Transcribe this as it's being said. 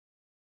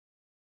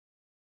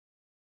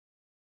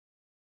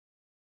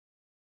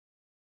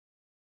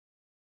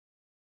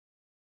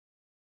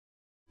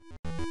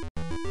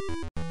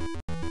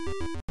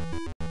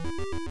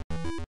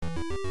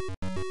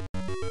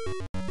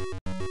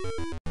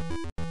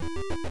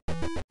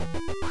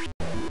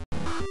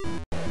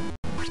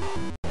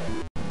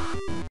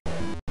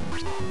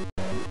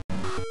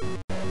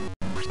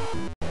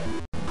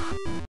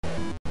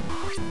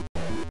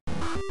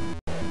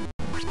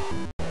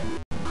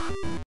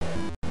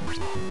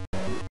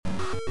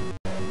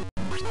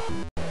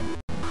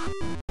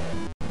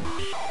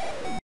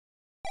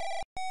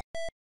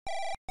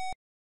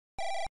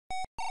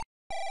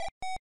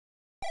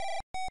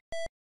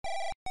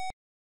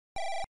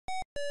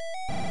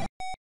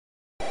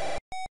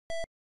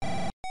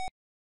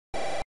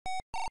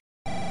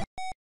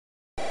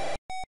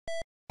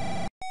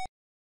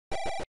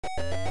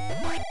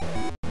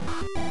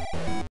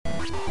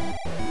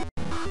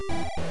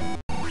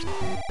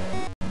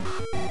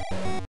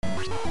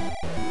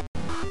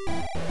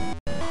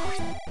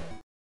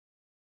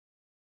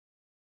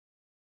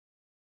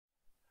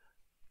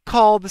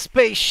Call the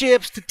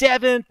spaceships to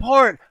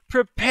Devonport.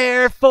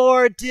 Prepare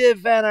for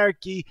div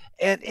anarchy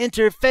and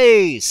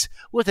interface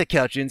with a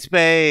couch in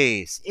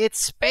space. It's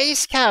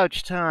space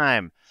couch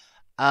time.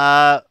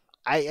 I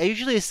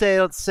usually say I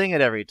don't sing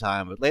it every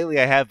time, but lately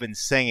I have been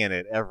singing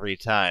it every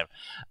time.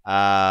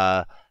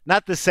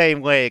 Not the same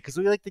way, because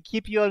we like to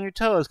keep you on your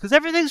toes, because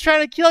everything's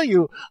trying to kill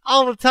you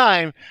all the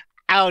time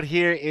out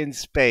here in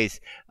space.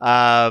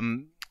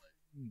 Do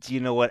you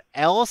know what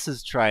else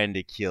is trying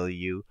to kill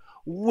you?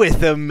 With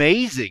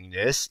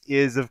amazingness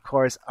is, of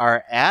course,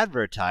 our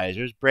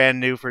advertisers, brand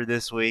new for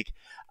this week.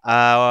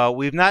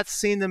 We've not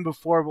seen them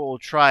before, but we'll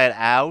try it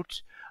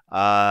out.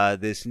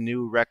 This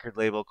new record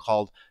label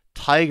called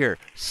Tiger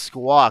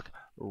Squawk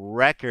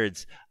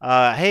Records.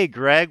 Hey,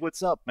 Greg,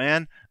 what's up,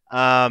 man?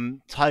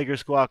 Tiger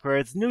Squawk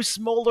Records. New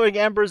Smoldering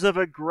Embers of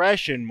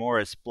Aggression.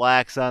 Morris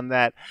Black's on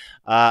that.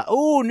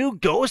 New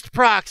Ghost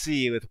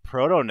Proxy with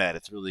Protonet.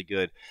 It's really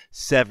good.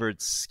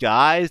 Severed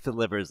Skies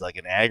delivers like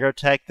an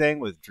agrotech thing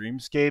with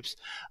Dreamscapes.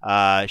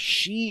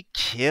 She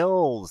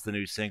Kills, the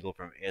new single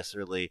from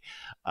Isserly.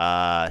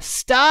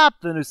 Stop,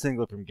 the new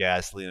single from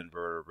Gasoline and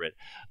Vertebrate.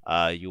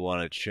 You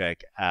want to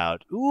check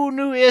out.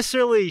 New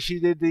Isserly. She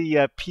did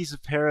the Piece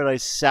of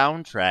Paradise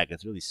soundtrack.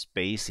 It's really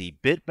spacey.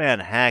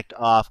 Bitman hacked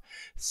off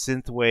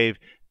synthwave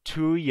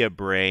to your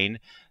brain.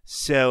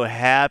 So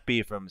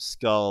Happy from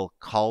Skull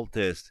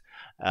Cultist.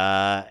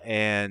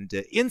 And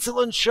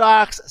Insulin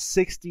Shocks,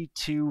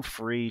 62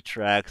 free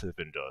tracks of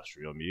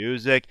industrial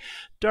music.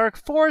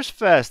 Dark Force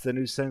Fest, the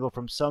new single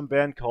from some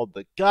band called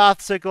the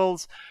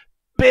Gothsicles.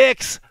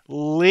 Bix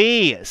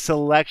Lee,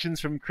 selections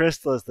from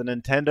Chrysalis, the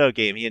Nintendo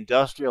game. He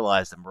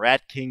industrialized them.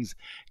 Rat King's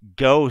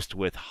Ghost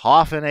with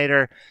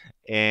Hoffinator.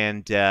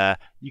 And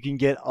you can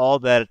get all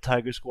that at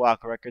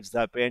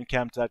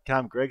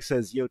tigersquawkrecords.bandcamp.com. Greg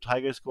says, yo,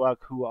 Tiger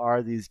Squawk, who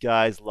are these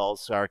guys? Lol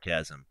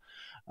sarcasm.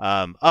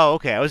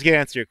 Okay, I was going to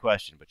answer your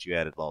question, but you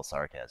added lol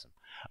sarcasm.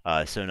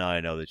 So now I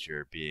know that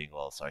you're being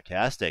lol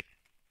sarcastic.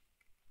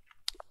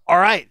 All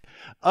right.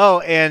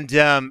 Oh,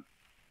 and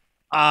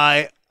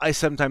I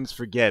sometimes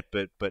forget,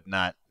 but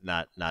not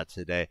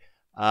today.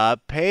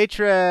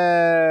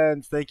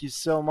 Patrons, thank you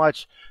so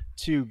much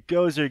to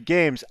Gozer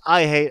Games,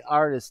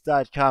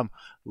 IHateArtists.com,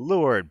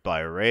 Lured by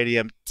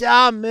Radium,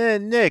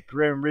 Dominic,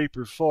 Grim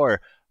Reaper 4,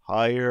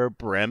 Higher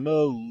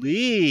Brema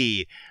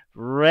Lee,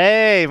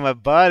 Ray, my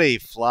buddy,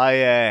 Fly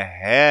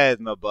Ahead,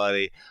 my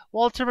buddy,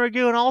 Walter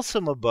Margoon, also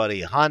my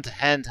buddy, Hunt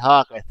and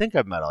Hawk, I think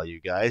I've met all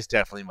you guys,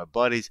 definitely my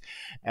buddies,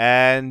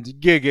 and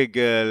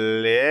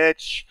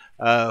Gigaglitch,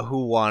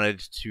 who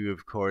wanted to,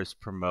 of course,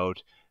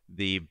 promote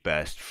the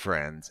Best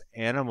Friends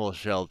Animal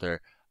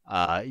Shelter.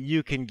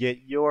 You can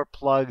get your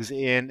plugs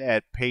in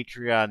at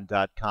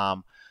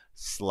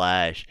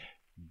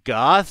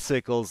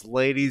patreon.com/Gothsicles.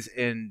 Ladies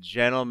and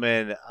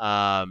gentlemen,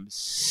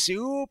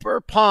 super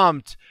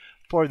pumped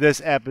for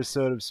this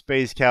episode of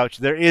Space Couch.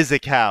 There is a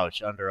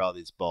couch under all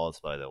these balls,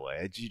 by the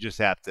way. You just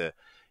have to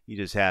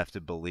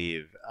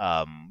believe.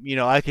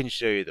 I can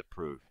show you the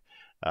proof.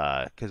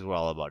 Because we're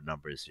all about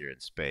numbers here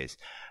in space.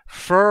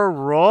 For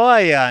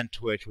Roy on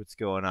Twitch, what's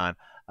going on?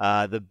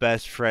 The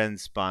Best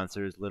Friends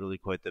sponsor is literally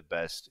quite the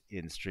best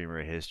in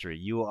streamer history.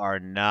 You are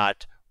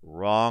not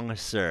wrong,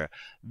 sir.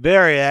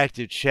 Very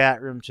active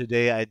chat room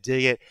today. I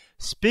dig it.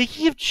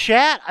 Speaking of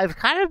chat, I've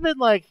kind of been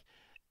like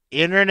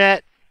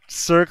internet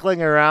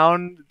circling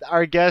around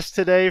our guest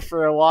today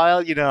for a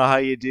while. You know how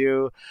you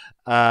do.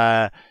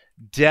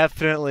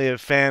 Definitely a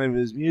fan of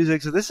his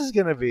music, so this is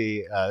gonna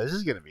be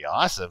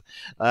awesome.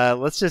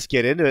 Let's just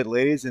get into it,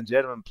 ladies and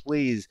gentlemen.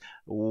 Please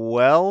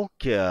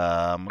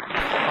welcome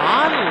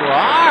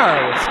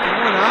CONN.RAR. What's going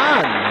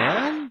on,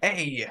 man?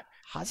 Hey,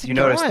 how's it you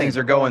going? notice things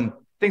are going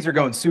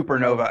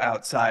supernova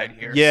outside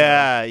here.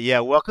 Yeah, yeah.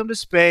 Welcome to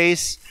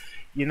space.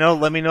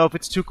 Let me know if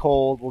it's too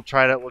cold. We'll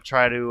try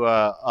to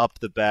up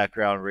the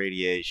background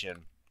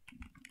radiation.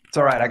 It's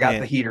all right. I got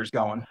the heaters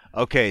going.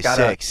 Okay, got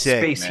sick, a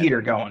space man.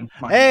 heater going.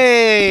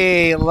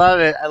 Hey,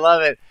 love it. I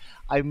love it.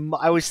 I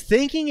was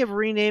thinking of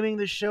renaming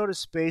the show to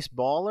Space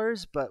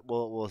Ballers, but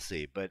we'll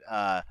see. But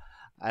I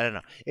don't know.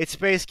 It's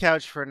Space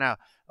Couch for now.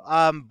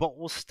 But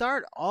we'll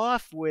start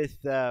off with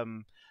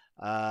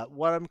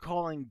what I'm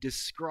calling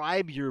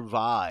describe your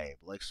vibe.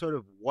 Like, sort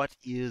of, what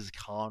is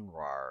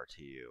CONN.RAR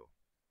to you?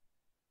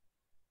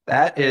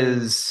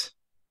 That's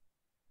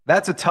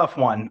a tough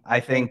one. I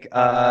think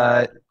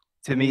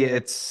to me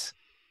it's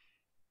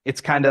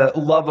kind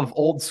of love of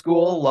old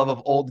school, love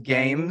of old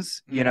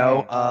games,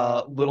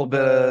 a little bit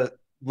of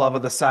love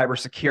of the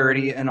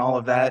cybersecurity and all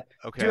of that.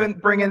 Okay.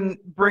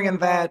 Bringing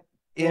that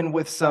in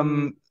with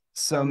some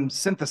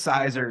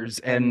synthesizers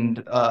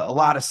and a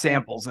lot of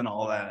samples and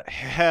all that.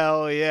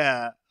 Hell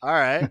yeah. All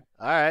right.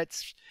 All right.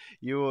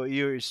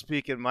 You're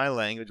speaking my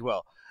language.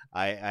 Well,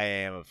 I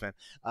am a fan.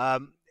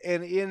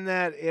 And in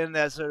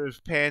that sort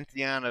of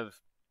pantheon of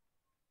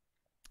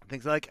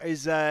things, like,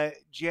 is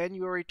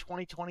January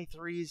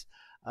 2023's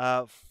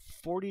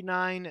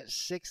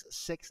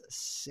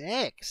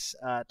 49666.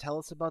 Tell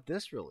us about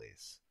this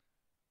release.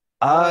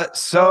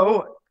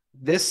 So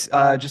this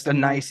just a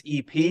nice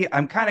EP.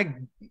 I'm kind of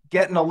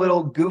getting a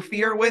little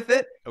goofier with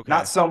it.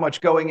 Not Okay. so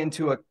much going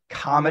into a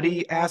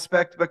comedy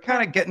aspect, but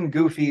kind of getting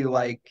goofy,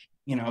 like,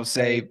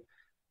 say,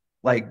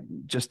 like,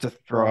 just to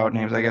throw out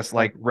names, I guess,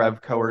 like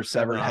Revco or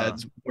Severed Uh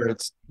Heads, where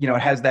it's, it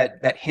has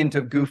that hint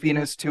of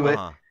goofiness to it.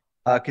 huh.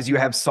 Because you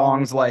have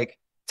songs like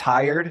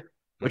Tired,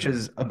 which Hmm.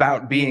 is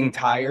about being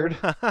tired,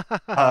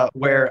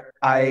 where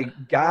I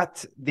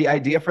got the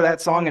idea for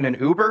that song in an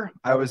Uber.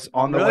 I was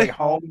on the way Really?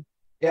 home.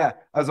 Yeah,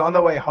 I was on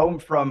the way home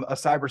from a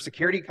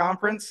cybersecurity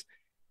conference.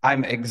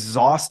 I'm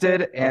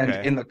exhausted, and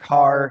Okay. in the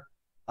car,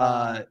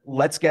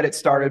 "Let's Get It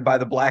Started" by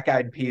the Black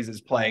Eyed Peas is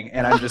playing,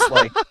 and I'm just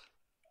like,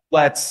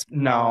 let's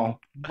no,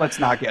 let's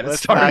not get it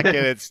Let's not started.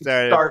 get it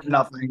started. Start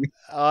nothing.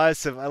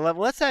 Awesome. I love.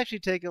 Let's actually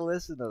take a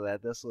listen to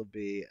that. This will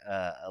be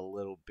a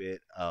little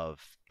bit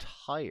of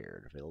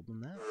Tired available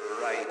now.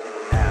 Right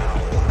now,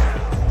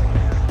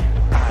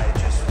 I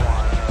just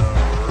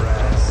wanna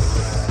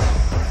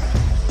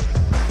rest.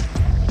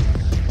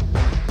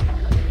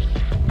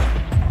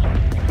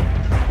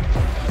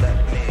 Let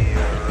me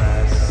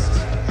rest.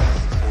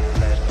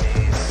 Let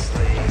me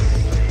sleep.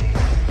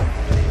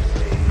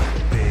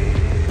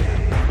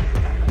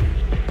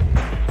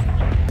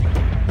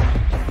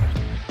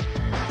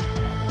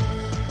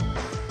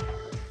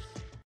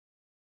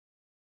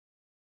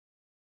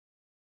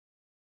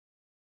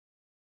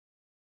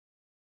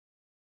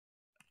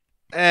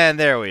 And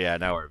there we are.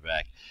 Now we're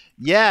back.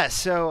 Yeah.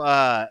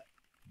 So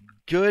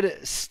good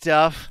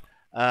stuff.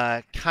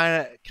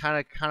 Kind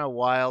of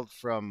wild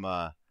from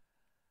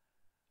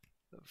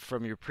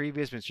your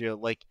previous material.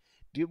 Like,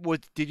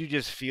 did you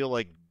just feel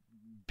like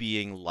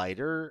being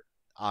lighter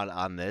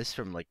on this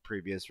from like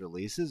previous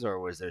releases, or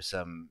was there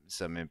some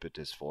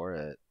impetus for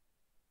it?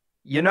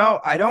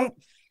 I don't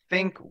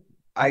think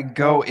I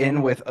go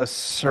in with a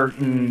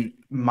certain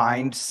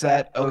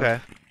mindset of Okay.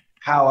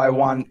 how I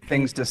want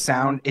things to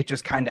sound. It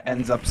just kind of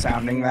ends up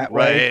sounding that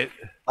way.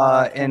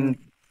 Right. And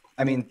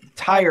I mean,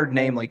 Tired,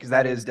 namely, because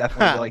that is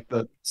definitely like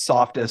the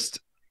softest,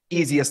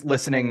 easiest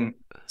listening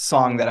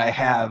song that I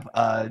have.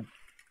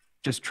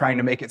 Just trying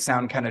to make it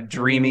sound kind of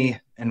dreamy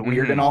and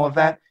weird and Hmm. all of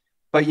that.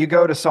 But you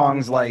go to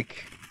songs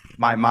like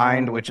My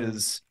Mind, which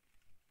is,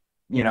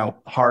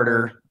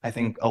 harder. I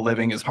think A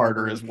Living is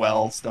harder as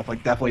well. Stuff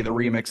like definitely the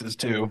remixes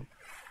too.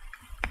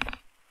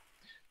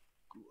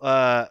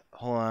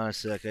 Hold on a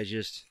sec. I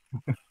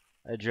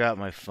dropped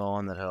my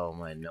phone that had all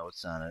my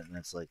notes on it, and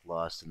it's like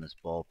lost in this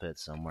ball pit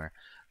somewhere.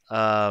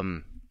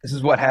 Um, This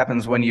is what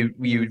happens when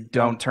you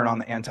don't turn on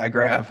the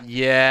anti-grav.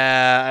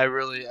 yeah, I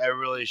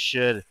really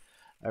should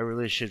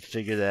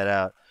figure that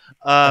out.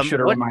 I should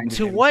have What reminded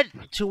to you.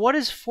 what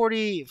is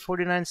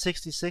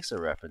 4966 a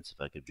reference?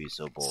 If I could be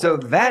so bold. So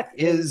that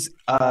is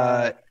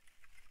a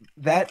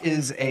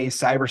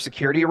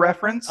cybersecurity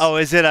reference. Oh,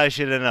 is it? I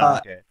should have known. Uh,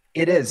 Okay.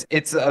 it is.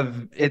 It's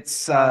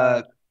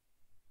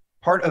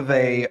part of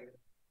a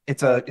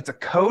it's a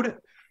code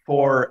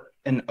for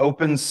an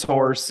open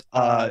source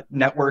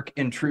network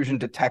intrusion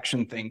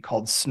detection thing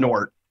called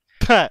Snort.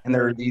 And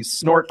there are these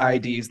Snort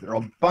IDs. There are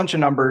a bunch of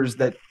numbers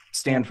that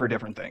stand for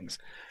different things.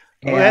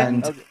 Okay.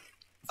 And Okay.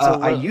 So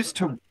I what? used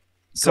to Go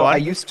so I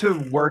on. used to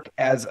work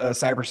as a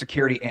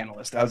cybersecurity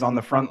analyst. I was on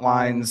the front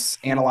lines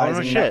Oh no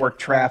analyzing shit. network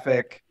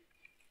traffic,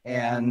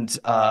 and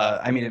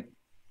I mean,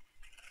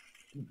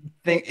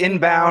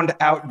 inbound,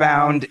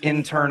 outbound,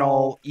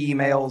 internal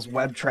emails,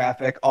 web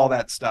traffic, all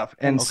that stuff.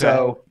 And Okay.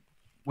 so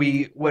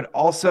we would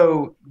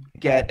also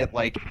get at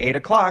like 8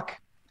 o'clock,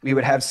 we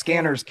would have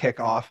scanners kick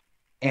off.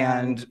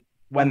 And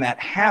when that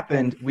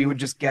happened, we would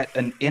just get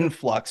an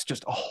influx,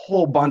 just a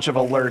whole bunch of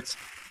alerts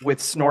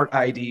with Snort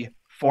ID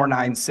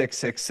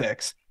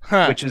 49666,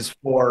 Huh. which is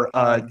for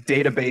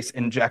database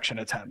injection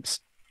attempts.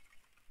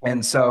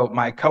 And so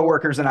my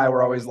coworkers and I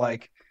were always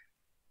like,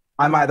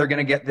 I'm either going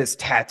to get this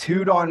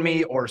tattooed on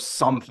me or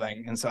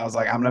something. And so I was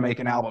like, I'm going to make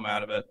an album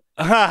out of it.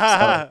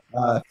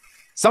 So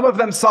some of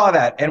them saw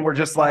that and were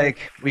just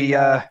like, we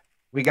got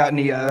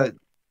any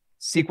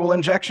sequel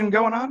injection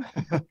going on?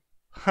 So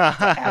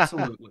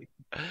absolutely.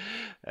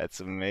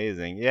 That's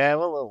amazing. Yeah,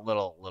 well, a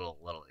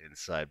little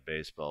inside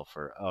baseball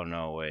for. Oh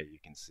no, wait, you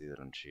can see that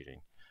I'm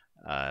cheating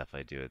if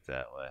I do it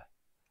that way.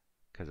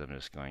 Because I'm gonna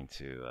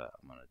do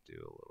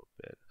a little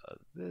bit of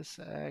this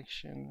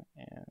action,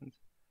 and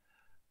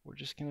we're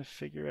just gonna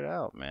figure it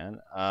out, man.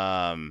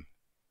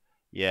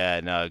 Yeah,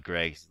 no,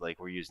 Greg's like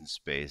we're using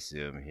Space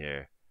Zoom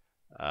here.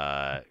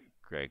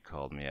 Greg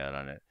called me out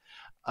on it.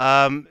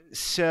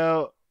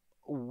 So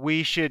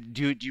we should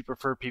do. Do you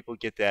prefer people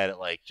get that at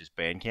like just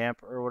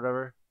Bandcamp or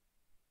whatever?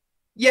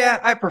 Yeah,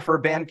 I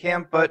prefer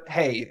Bandcamp, but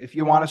hey, if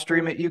you want to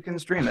stream it, you can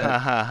stream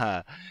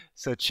it.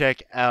 So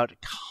check out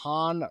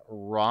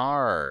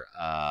CONN.RAR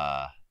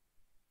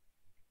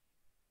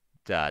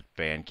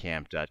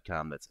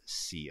 .bandcamp.com. That's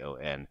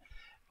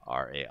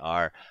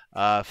CONNRAR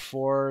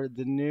for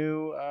the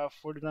new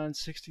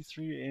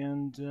 4963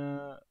 and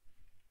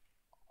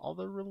all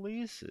the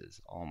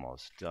releases.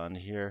 Almost done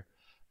here.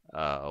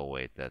 Oh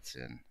wait, that's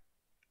the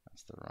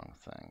wrong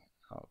thing.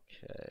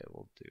 Okay,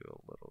 we'll do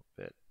a little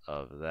bit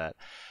of that.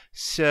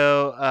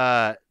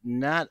 So,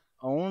 not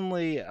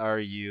only are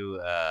you,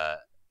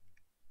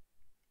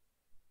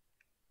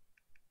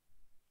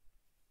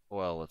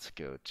 well, let's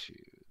go to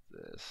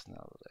this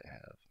now that I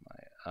have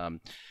my,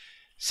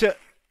 so,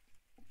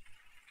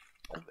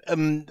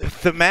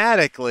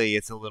 thematically,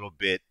 it's a little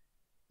bit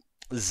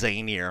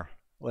zanier.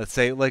 Let's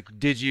say, like,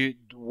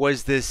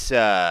 was this,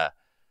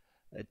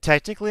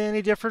 technically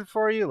any different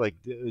for you? Like,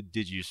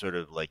 did you sort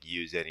of like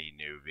use any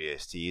new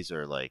VSTs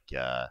or like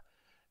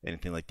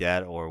anything like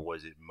that, or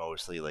was it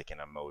mostly like an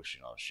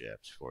emotional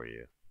shift for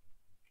you?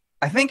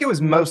 I think it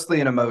was mostly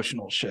an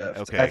emotional shift.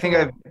 Okay, I think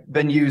cool. I've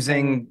been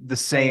using the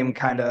same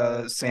kind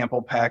of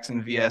sample packs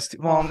in VST.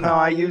 Well, no,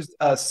 I used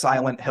a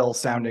Silent Hill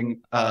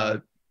sounding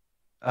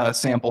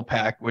sample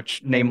pack,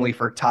 which namely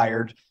for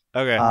Tired.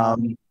 Okay,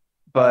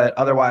 But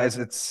otherwise,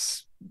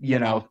 it's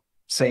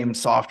same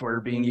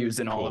software being used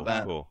in all of cool,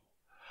 that. cool.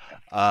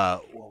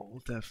 Well, we'll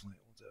definitely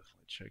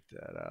check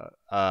that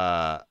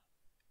out.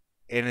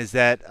 And is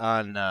that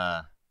on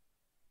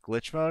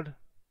glitch mode?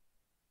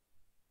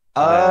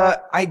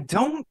 I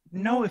don't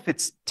know if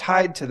it's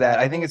tied to that.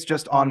 I think it's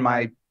just on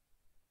my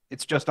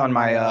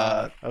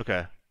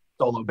Okay,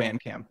 solo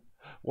Bandcamp for the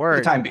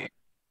word. time being.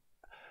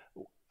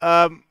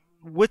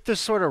 With the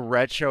sort of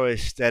retro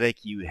aesthetic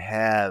you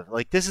have,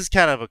 like this is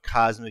kind of a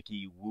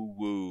cosmic-y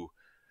woo-woo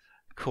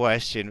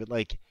question, but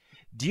like,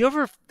 do you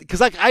ever? Because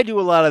like I do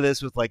a lot of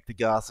this with like the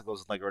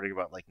gospels and like writing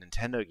about like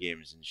Nintendo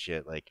games and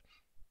shit. Like,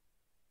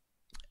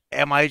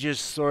 am I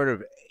just sort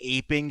of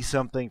aping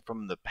something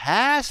from the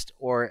past,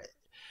 or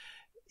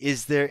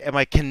am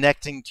I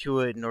connecting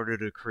to it in order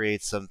to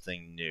create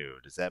something new?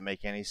 Does that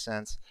make any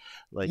sense?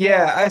 Like,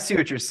 Yeah, I see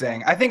what you're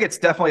saying. I think it's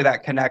definitely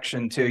that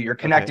connection too. You're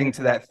okay, connecting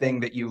to that thing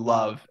that you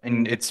love,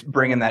 and it's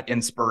bringing that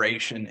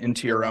inspiration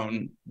into your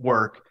own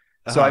work.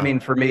 So, I uh-huh, mean,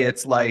 for me,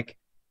 it's like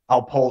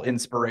I'll pull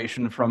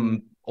inspiration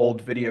from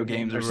old video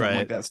games or something like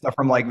right, that, stuff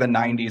from like the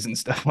 90s and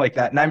stuff like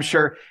that. And I'm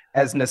sure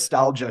as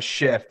nostalgia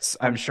shifts,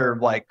 I'm sure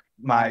like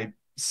my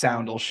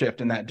sound will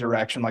shift in that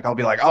direction. Like I'll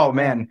be like, oh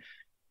man,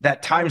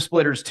 that Time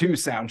Splitters 2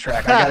 soundtrack.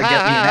 I got to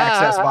get me an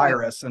access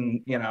virus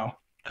and,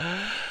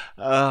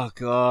 oh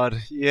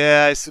God,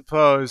 yeah, I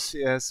suppose.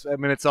 Yes, I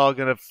mean it's all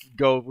gonna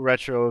go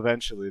retro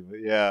eventually, but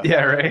yeah.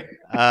 yeah, right.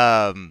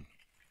 Um,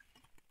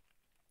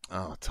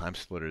 oh, Time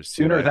Splitters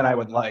too. Sooner than I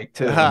would like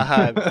I to.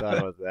 haven't thought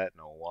about that in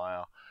a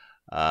while.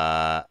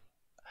 Uh,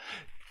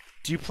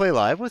 do you play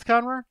live with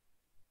CONN.RAR?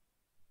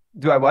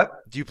 Do I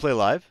what? Do you play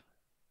live?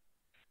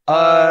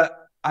 Uh,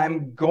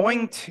 I'm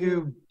going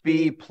to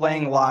be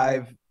playing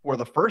live for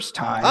the first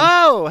time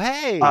Oh,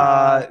 hey.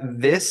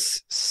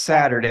 this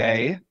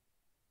Saturday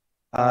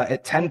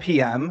at 10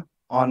 p.m.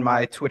 on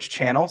my Twitch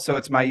channel. So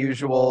it's my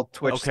usual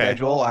Twitch Okay.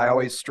 schedule. I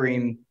always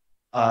stream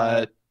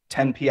 10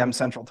 p.m.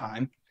 Central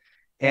Time.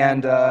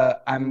 And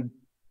I'm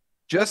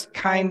just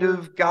kind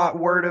of got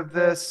word of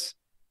this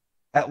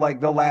at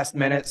like the last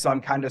minute, so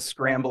I'm kind of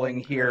scrambling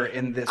here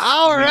in this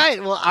All week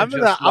right. Well, to I'm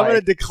just gonna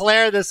like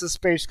declare this a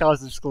Space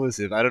Cause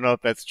exclusive. I don't know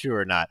if that's true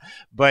or not,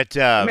 but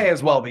may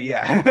as well be,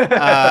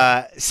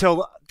 yeah.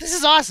 so this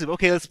is awesome.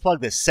 Okay, let's plug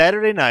this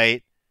Saturday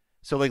night.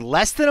 So like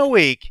less than a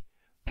week.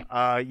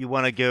 You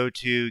want to go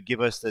to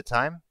give us the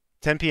time?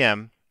 10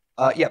 p.m.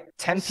 Yep,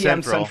 10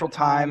 p.m. Central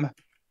Time,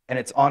 and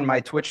it's on my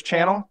Twitch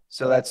channel.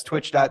 So that's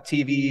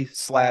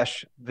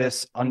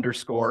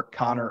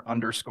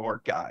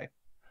twitch.tv/this_Connor_guy.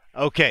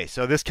 Okay,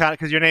 so this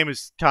because your name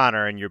is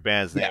Connor and your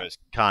band's name Yeah. is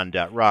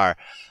CONN.RAR.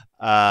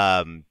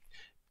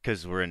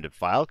 Because we're into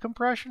file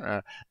compression.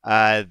 The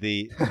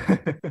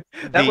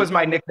That was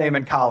my nickname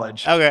in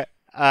college. okay.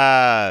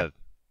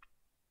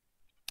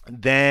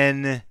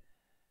 Then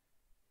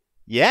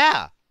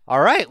yeah.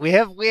 All right, we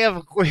have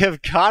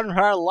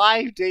CONN.RAR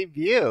live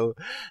debut.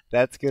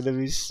 That's gonna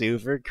be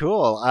super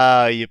cool.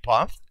 You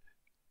pumped?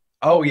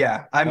 Oh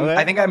yeah, Okay.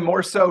 I think I'm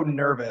more so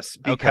nervous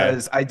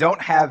because I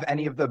don't have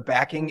any of the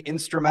backing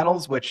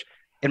instrumentals, which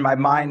in my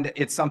mind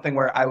it's something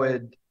where I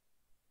would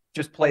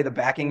just play the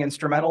backing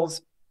instrumentals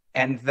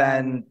and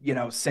then,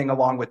 sing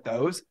along with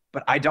those,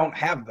 but I don't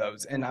have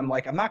those. And I'm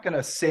like, I'm not going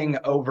to sing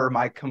over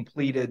my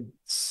completed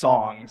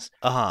songs.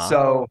 Uh-huh.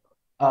 So,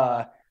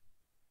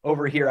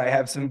 over here I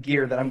have some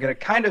gear that I'm going to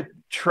kind of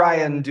try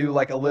and do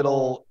like a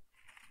little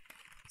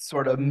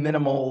sort of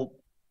minimal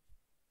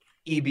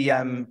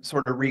EBM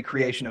sort of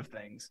recreation of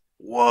things.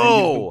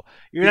 Whoa!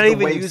 You're not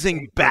even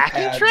using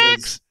backing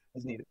tracks?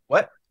 As needed.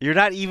 What? You're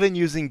not even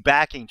using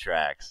backing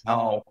tracks.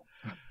 No.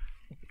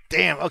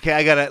 Damn.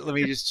 Okay, let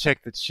me just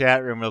check the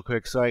chat room real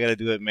quick. So I gotta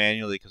do it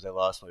manually because I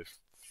lost my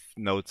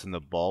notes in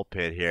the ball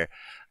pit here.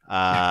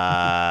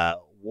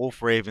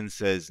 Wolf Raven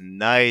says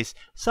nice.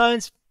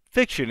 Science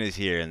Fiction is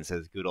here and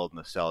says good old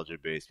nostalgia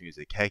based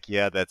music. Heck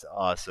yeah, that's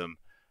awesome.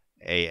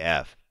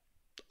 AF.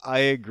 I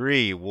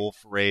agree. Wolf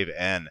Rave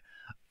N.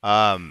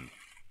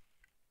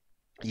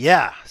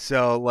 Yeah.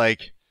 So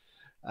like,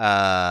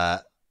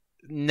 not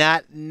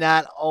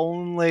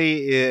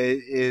only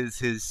is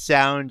his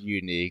sound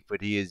unique,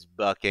 but he is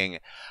bucking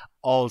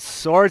all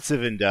sorts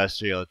of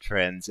industrial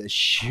trends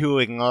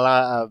eschewing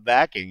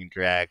backing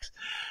tracks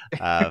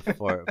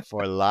for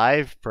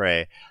live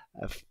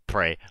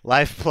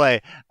live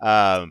play.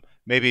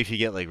 Maybe if you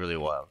get like really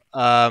wild.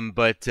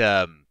 But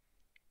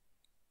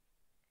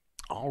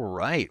all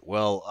right.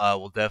 Well,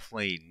 we'll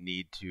definitely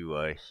need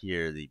to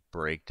hear the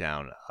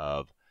breakdown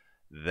of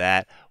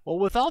that. Well,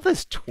 with all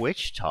this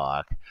Twitch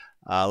talk,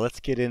 let's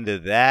get into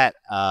that.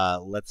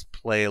 Let's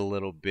play a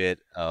little bit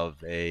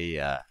of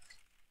a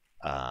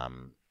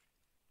um,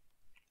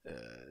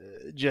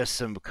 just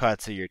some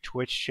cuts of your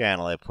Twitch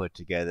channel I put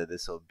together.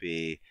 This will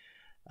be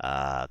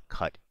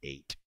cut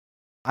 8.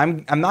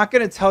 I'm not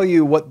gonna tell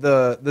you what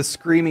the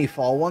screamy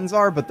fall ones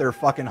are, but they're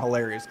fucking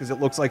hilarious because it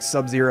looks like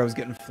Sub-Zero's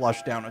getting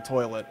flushed down a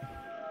toilet.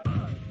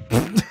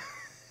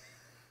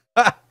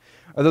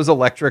 Are those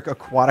electric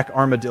aquatic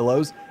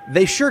armadillos?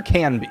 They sure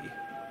can be.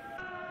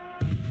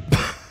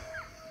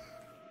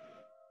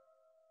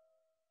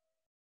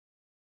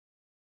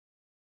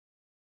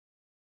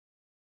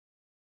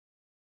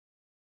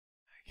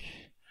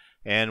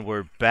 And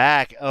we're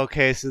back.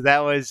 Okay, so that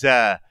was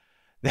that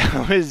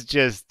was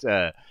just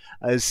a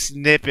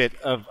snippet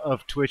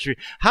of Twitch.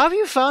 How have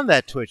you found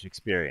that Twitch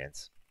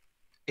experience?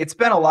 It's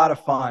been a lot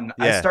of fun.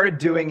 Yeah. I started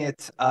doing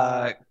it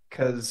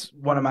because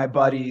one of my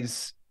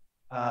buddies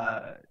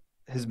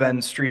has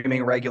been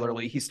streaming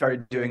regularly. He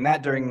started doing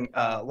that during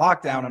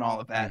lockdown and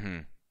all of that. Mm-hmm.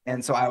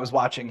 And so I was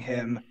watching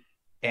him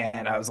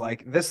and I was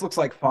like, this looks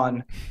like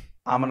fun.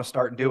 I'm going to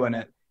start doing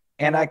it.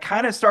 And I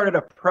kind of started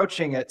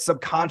approaching it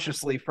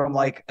subconsciously from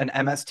like an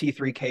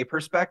MST3K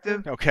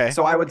perspective. Okay.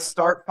 So I would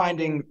start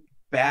finding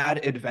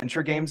bad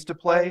adventure games to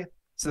play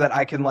so that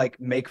I can like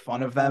make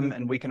fun of them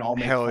and we can all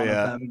make Hell fun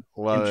yeah. of them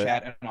Love in it.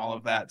 chat and all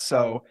of that.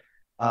 So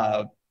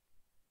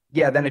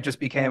yeah, then it just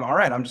became, all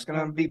right, I'm just going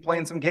to be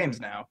playing some games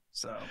now.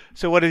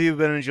 So what have you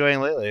been enjoying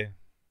lately?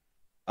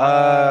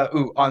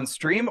 On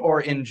stream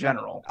or in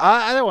general?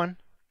 Either one.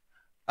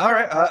 All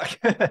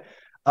right.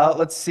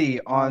 Let's see.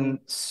 On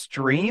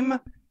stream,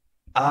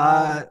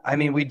 I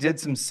mean, we did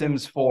some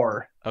Sims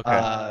 4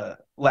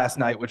 last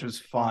night, which was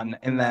fun.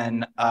 And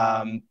then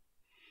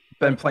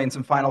been playing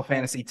some Final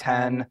Fantasy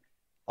X.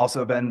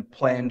 Also been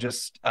playing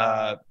just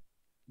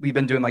we've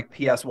been doing like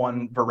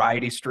PS1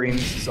 variety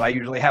streams. So I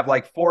usually have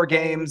like 4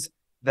 games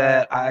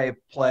that I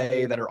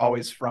play that are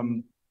always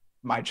from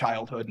my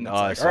childhood. And it's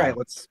like, all right,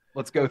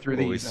 let's go through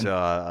We these.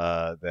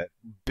 saw that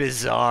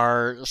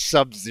bizarre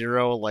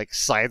Sub-Zero like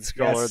side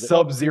scroller.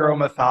 Sub-Zero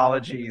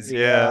mythologies.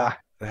 Yeah.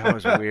 That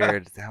was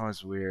weird. That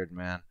was weird,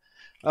 man.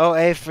 Oh,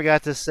 I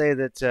forgot to say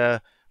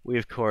that we,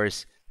 of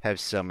course,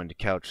 have summoned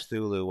Couch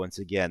Thulu once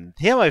again.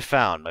 Him I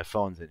found. My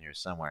phone's in here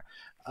somewhere.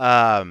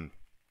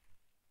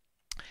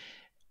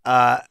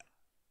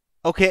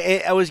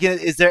 Okay, I was gonna.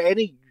 Is there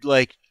any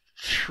like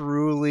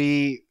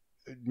truly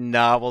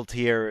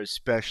novelty or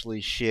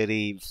especially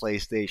shitty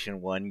PlayStation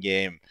 1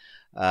 game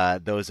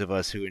those of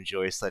us who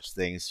enjoy such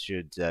things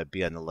should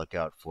be on the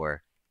lookout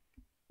for?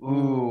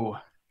 Ooh.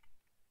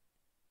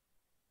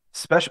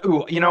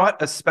 Ooh, you know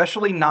what?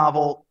 Especially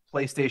novel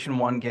PlayStation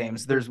 1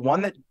 games. There's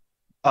one that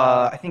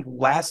I think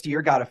last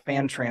year got a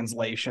fan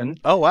translation.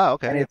 Oh, wow.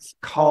 Okay. And it's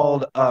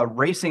called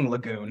Racing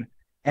Lagoon.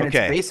 And it's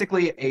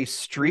basically a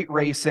street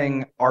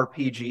racing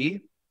RPG.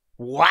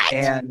 What?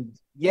 And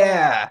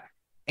yeah.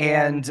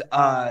 And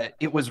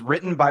it was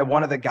written by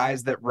one of the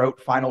guys that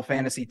wrote Final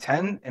Fantasy X.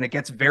 And it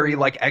gets very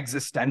like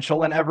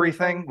existential and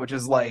everything, which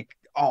is like,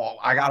 oh,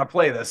 I got to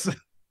play this.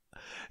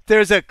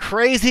 There's a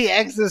crazy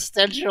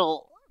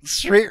existential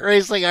street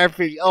racing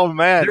RPG. Oh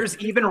man! There's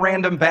even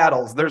random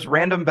battles. There's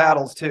random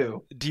battles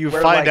too. Do you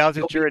find out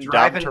that you're in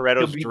Dom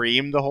Toretto's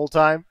dream the whole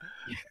time?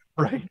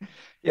 Right.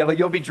 Yeah, like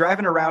you'll be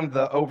driving around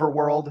the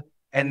overworld,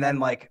 and then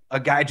like a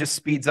guy just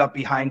speeds up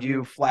behind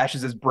you,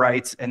 flashes his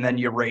brights, and then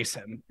you race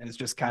him, and it's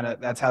just kind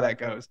of that's how that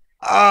goes.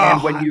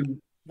 Oh. And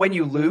when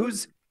you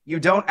lose, you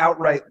don't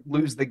outright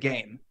lose the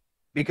game,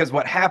 because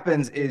what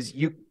happens is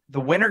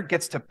the winner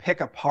gets to pick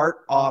a part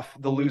off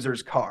the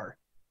loser's car.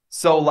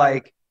 So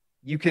like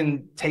you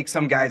can take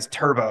some guy's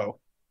turbo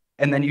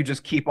and then you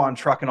just keep on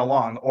trucking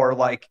along. Or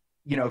like,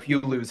 you know, if you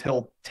lose,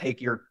 he'll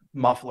take your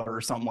muffler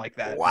or something like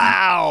that.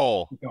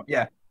 Wow.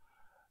 Yeah.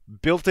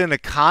 Built-in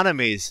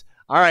economies.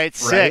 All right,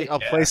 sick. Right? I'll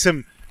play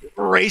some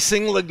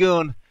Racing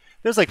Lagoon.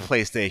 There's like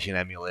PlayStation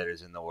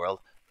emulators in the world.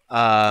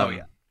 Oh,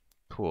 yeah.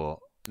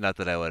 Cool. Not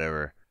that I would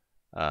ever...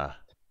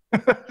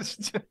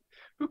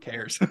 Who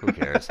cares? Who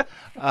cares?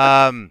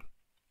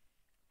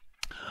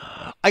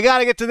 I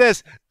gotta get to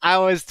this. I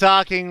was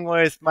talking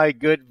with my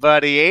good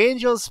buddy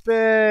Angel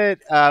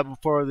Spit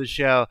before the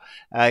show.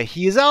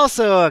 He's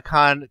also a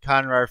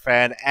CONN.RAR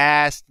fan.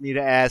 Asked me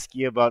to ask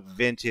you about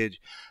vintage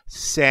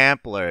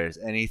samplers.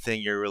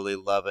 Anything you're really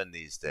loving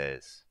these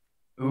days?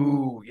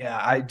 Ooh,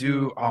 yeah, I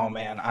do. Oh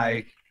man,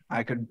 I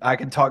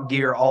could talk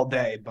gear all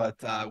day,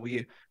 but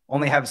we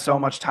only have so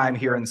much time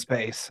here in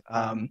space.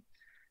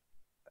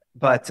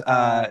 But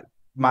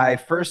my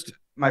first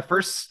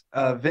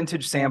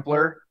vintage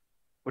sampler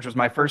which was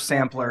my first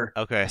sampler.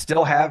 Okay. I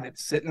still have it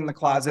sitting in the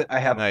closet. I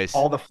have Nice.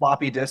 all the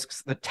floppy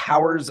disks, the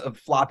towers of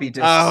floppy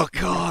disks. Oh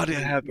God, it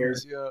here.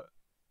 happens. Yeah.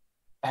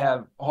 I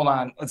have. Hold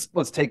on.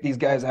 Let's take these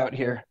guys out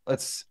here.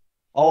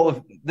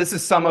 This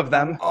is some of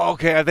them.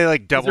 Okay, are they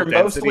like These double are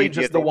density? mostly Do you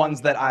just the think?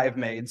 ones that I've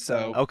made.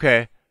 So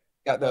Okay.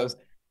 got those.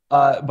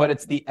 But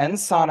it's the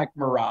Ensoniq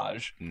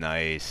Mirage.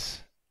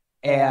 Nice.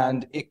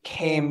 And it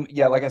came,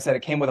 yeah, like I said,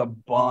 it came with a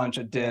bunch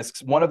of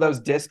discs. One of those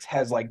discs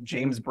has like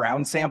James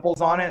Brown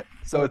samples on it.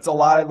 So it's a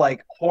lot of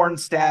like horn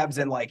stabs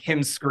and like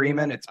him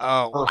screaming. It's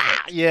Oh wow.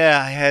 perfect.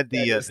 Yeah, I had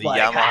Yeah, the just the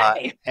like, Yamaha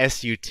 "Hey!"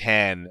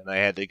 SU10, and I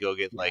had to go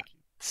get Yeah. like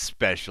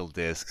special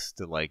discs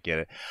to like get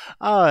it.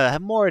 Oh,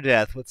 more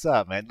death. What's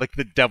up, man? Like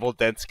the double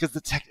dense, because the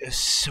tech is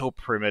so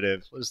primitive.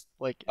 It was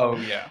like Oh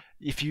yeah.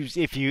 if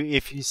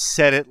you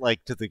set it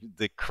like to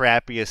the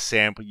crappiest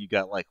sample, you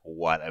got like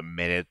what, a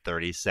minute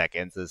 30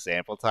 seconds of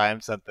sample time,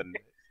 something.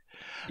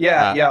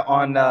 Yeah, Uh,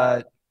 on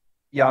the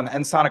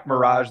Ensoniq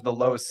Mirage, the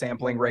lowest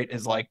sampling rate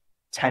is like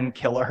 10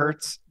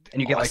 kilohertz,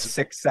 and you get like Awesome.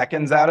 6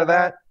 seconds out of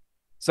that.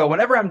 So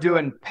whenever I'm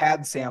doing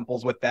pad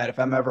samples with that, if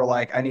I'm ever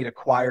like I need a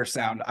choir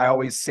sound, I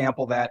always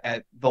sample that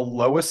at the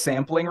lowest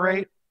sampling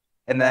rate,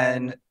 and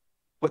then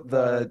put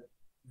the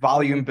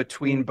volume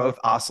between both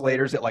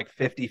oscillators at like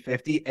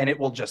 50-50, and it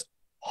will just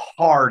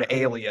hard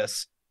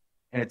alias,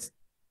 and it's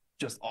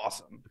just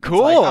awesome. It's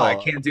like, oh, I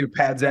Cool. can't do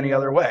pads any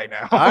other way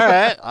now. All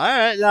right, all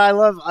right. No, I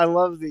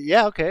love the,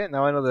 yeah. Okay,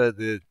 now I know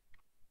the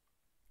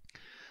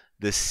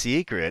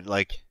secret.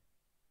 Like,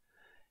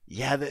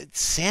 yeah, the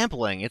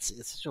sampling. It's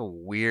such a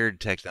weird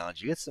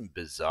technology. You get some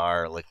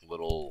bizarre like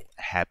little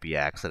happy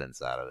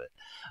accidents out of it.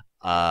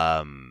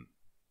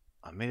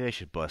 Maybe I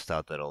should bust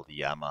out that old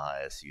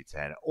Yamaha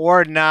SU10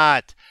 or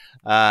not.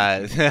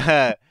 It's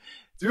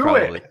Do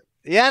probably, it.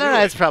 yeah, no, Do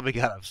no, it. it's probably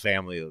got a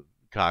family of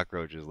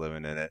cockroaches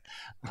living in it.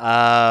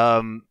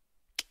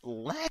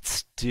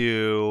 Let's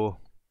do.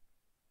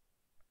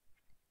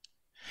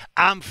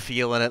 I'm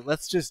feeling it.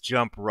 Let's just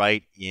jump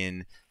right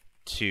in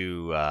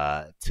to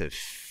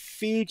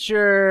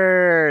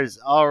features.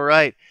 All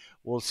right,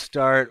 we'll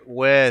start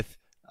with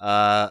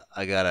I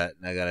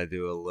gotta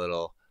do a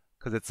little,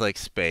 because it's like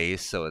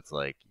space, so it's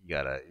like you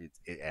gotta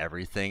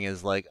everything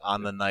is like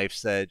on the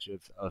knife's edge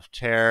of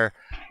terror.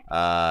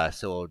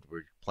 So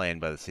we're playing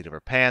by the seat of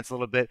our pants a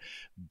little bit,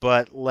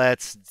 but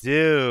let's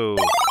do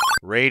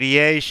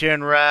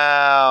radiation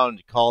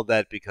round. Called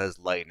that because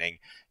lightning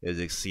is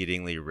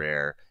exceedingly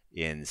rare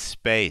in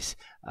space.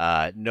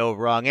 No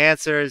wrong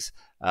answers.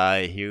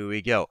 Here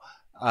we go.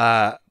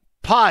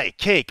 Pie,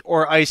 cake,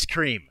 or ice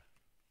cream?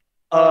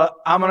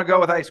 I'm gonna go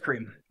with ice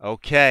cream.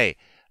 Okay.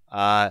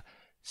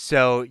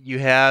 So you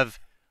have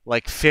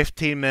like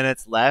 15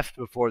 minutes left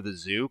before the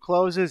zoo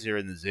closes. You're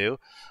in the zoo.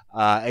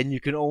 And you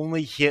can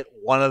only hit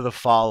one of the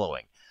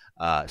following: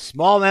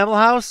 small mammal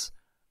house,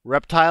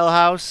 reptile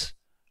house,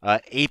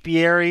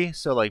 apiary,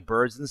 so like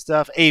birds and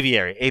stuff.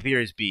 Aviary.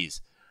 Apiary is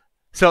bees.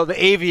 So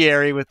the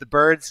aviary with the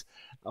birds,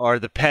 or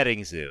the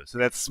petting zoo. So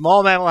that's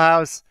small mammal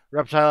house,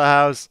 reptile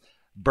house,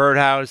 bird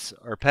house,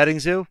 or petting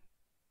zoo.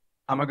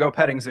 I'm gonna go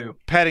petting zoo.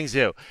 Petting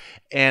zoo.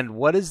 And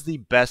what is the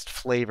best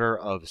flavor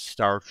of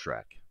Star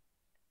Trek?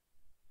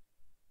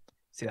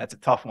 See, that's a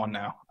tough one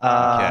now.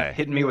 Okay.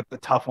 Hitting me with the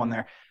tough one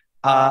there.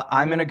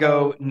 I'm gonna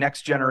go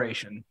next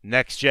generation.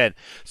 Next gen.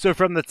 So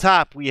from the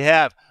top, we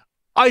have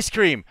ice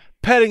cream,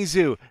 petting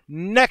zoo,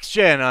 next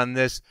gen on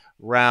this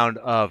round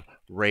of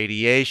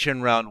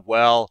radiation round.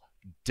 Well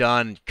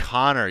done,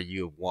 Connor.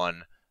 You have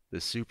won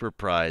the super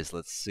prize.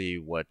 Let's see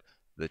what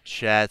the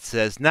chat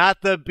says.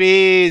 Not the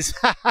bees.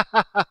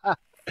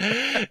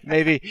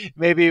 Maybe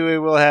we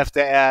will have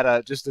to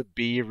add just a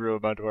bee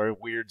room onto our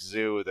weird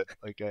zoo that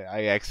like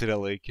I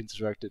accidentally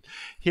constructed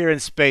here in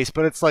space.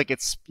 But it's like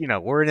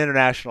we're in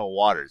international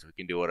waters. We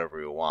can do whatever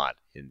we want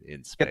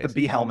in space. Get the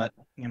bee helmet.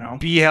 You know.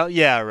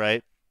 Yeah,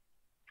 right.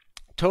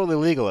 Totally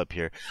legal up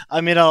here.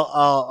 I mean,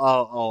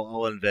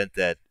 I'll invent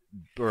that,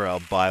 or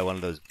I'll buy one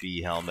of those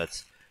bee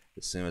helmets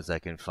as soon as I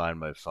can find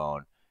my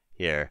phone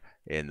here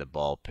in the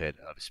ball pit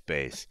of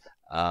space.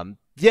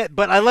 Yeah,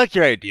 but I like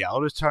your idea.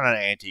 I'll just turn on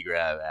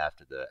anti-grav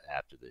after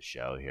the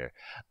show here.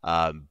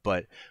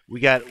 But we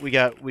got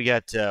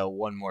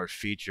one more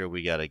feature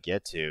we got to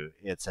get to.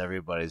 It's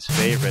everybody's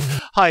favorite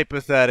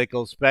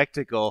hypothetical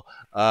spectacle.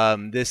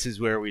 This is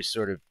where we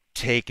sort of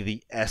take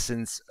the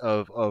essence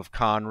of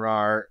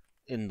CONN.RAR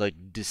and like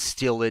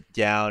distill it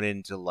down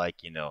into like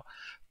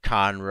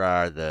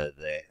CONN.RAR,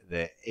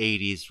 the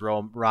 80s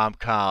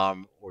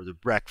rom-com, or the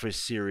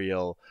breakfast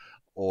cereal,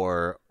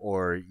 or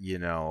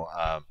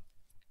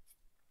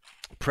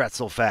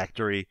Pretzel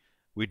Factory.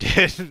 We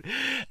did.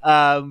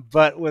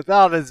 But with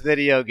all this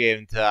video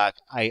game talk,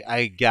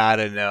 I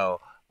gotta know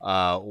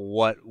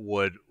what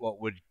would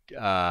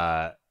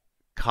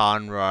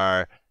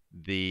CONN.RAR,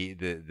 the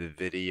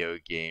video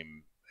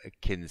game,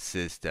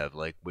 consist of?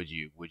 Like, would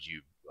you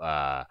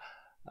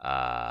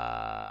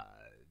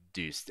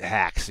do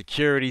hack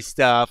security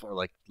stuff, or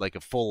like a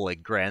full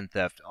like Grand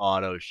Theft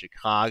Auto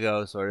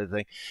Chicago sort of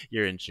thing?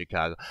 You're in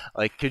Chicago.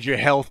 Like, could your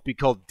health be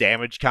called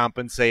damage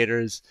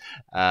compensators?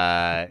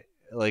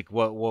 Like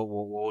what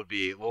would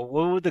be what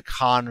would the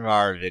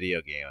CONN.RAR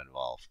video game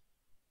involve?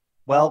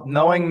 Well,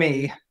 knowing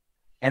me,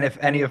 and if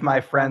any of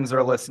my friends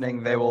are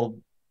listening, they will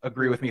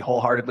agree with me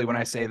wholeheartedly when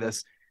I say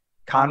this.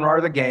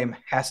 CONN.RAR the game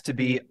has to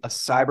be a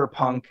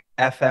cyberpunk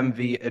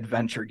FMV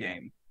adventure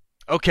game.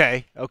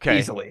 Okay, okay,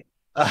 Easily.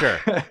 sure.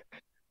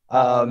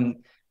 um,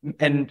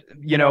 and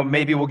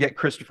maybe we'll get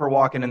Christopher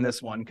Walken in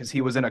this one because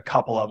he was in a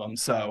couple of them.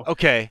 So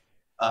Okay.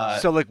 uh,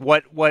 So like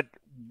what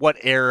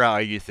era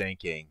are you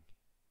thinking?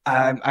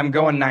 I'm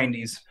going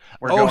 90s.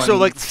 We're Oh, so going,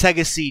 like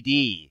Sega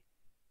CD.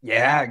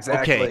 yeah,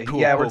 exactly. Okay,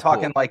 cool, Yeah, we're cool,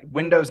 talking cool. like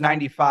Windows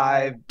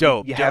 95.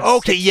 Dope, You dope. have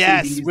Okay, 6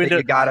 yes. CDs that Window,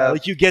 you gotta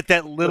like you get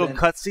that little in.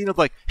 cutscene of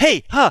like,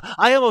 hey, huh,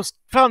 I almost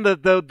found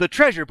the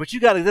treasure, but you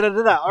got to da da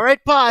da da. All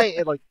right, bye.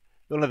 And like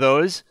one of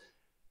those.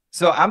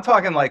 So I'm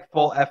talking like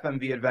full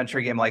FMV adventure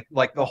game. Like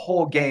the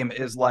whole game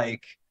is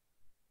like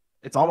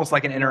it's almost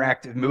like an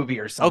interactive movie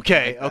or something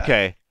Okay, like that.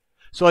 okay.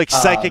 So like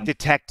Psychic Um,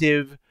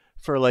 Detective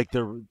for like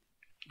the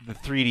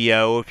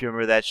 3DO, if you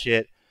remember that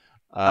shit.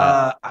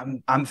 Uh,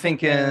 I'm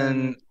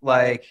thinking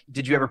like,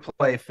 did you ever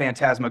play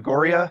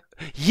Phantasmagoria?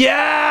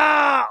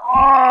 yeah.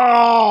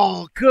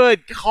 Oh,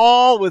 good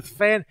call with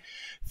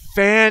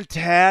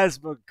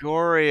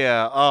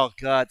Phantasmagoria. Oh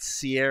God,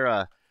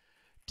 Sierra.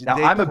 Did Now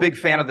they I'm a pl- big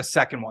fan of the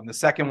second one. The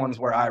second one's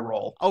where I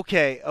roll.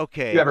 Okay,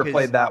 okay. You ever Because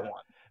played that one?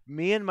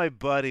 me and my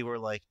buddy were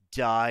like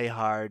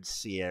die-hard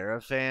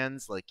Sierra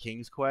fans, like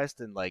King's Quest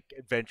and like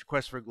Adventure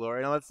Quest for Glory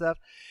and all that stuff.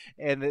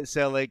 And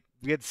so like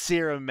we had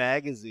Sierra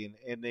magazine,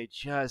 and they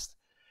just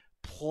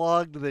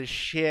plugged the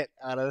shit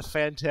out of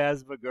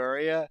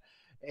Phantasmagoria.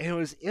 And it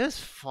was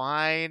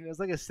fine. It was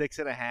like a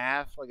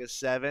 6.5, like a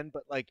 7,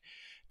 but like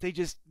they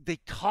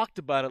talked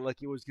about it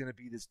like it was gonna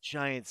be this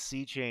giant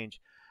sea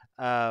change.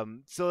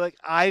 So like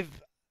I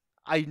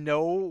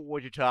know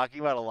what you're talking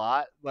about a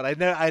lot, but I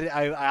know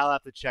I'll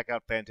have to check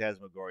out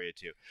Phantasmagoria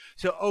too.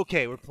 So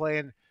okay, we're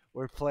playing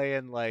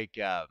like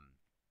the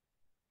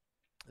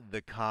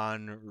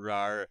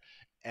CONN.RAR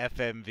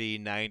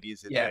FMV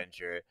 90s Yeah,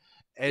 adventure.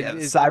 And yeah.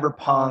 is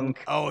Cyberpunk,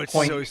 oh, it's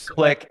point so and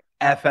click,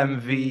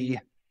 FMV.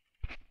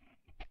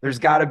 There's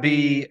got to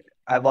be.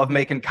 I love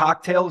making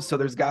cocktails, so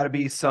there's got to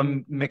be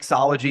some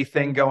mixology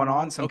thing going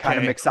on, some kind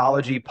of okay.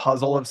 mixology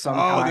puzzle of some Oh,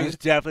 kind. there's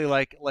definitely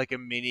like a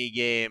mini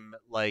game,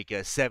 like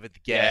a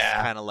Seventh Guest,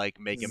 Yeah, kind of like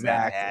Make a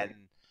exactly. Manhattan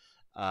thing.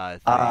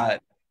 Uh,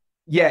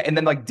 yeah, and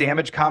then like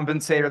damage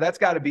compensator, that's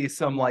got to be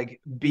some like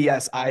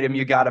BS item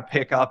you got to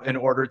pick up in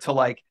order to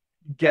like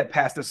get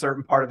past a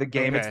certain part of the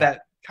game. It's Okay.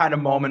 that kind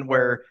of moment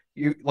where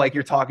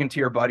you're talking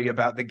to your buddy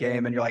about the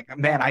game and you're like,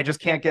 man, I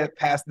just can't get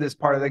past this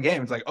part of the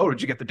game. It's like, oh,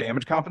 did you get the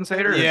damage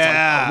compensator? It's like,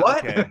 Yeah.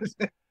 what?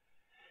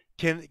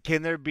 Okay.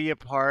 Can there be a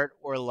part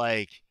where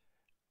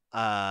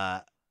uh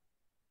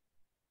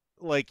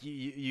like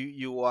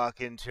you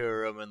walk into a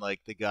room and like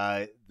the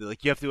guy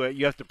like you have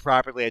to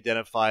properly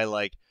identify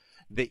like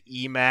the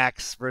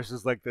Emacs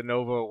versus like the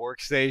Nova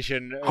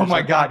workstation Oh or my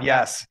something. God,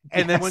 yes.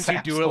 And then Yes, once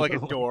you do it, like a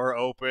absolutely. door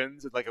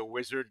opens and like a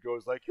wizard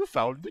goes like, "You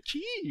found the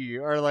key,"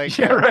 or like,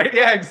 Yeah, right.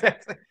 Yeah,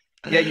 exactly.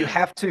 Yeah, you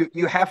have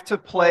to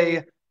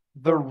play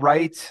the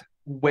right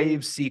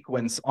wave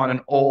sequence on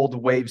an old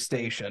wave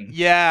station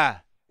yeah,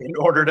 in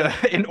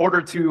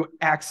order to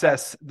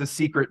access the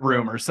secret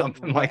room or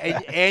something like and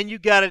that. and you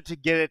got it to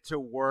get it to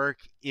work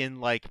in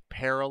like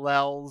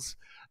parallels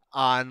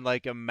on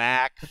like a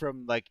Mac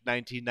from like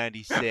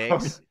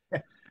 1996.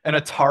 An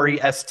Atari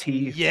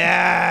ST.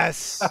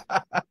 Yes,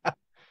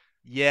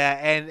 yeah,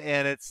 and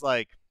it's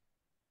like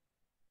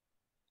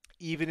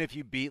even if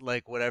you beat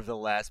like whatever the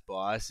last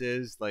boss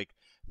is, like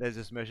there's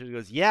this mission that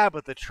goes, yeah,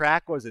 but the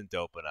track wasn't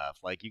dope enough.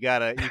 Like you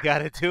gotta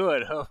do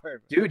it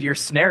over. Dude, your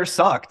snare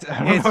sucked. I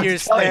don't know It's what your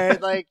to tell you. snare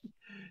like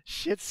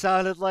shit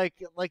sounded like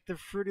the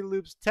Fruity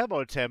Loops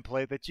demo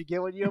template that you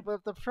get when you open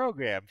up the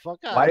program. Fuck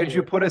out Why of did you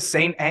here. put a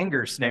Saint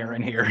Anger snare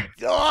in here?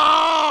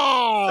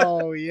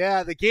 Oh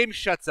yeah, the game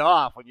shuts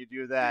off when you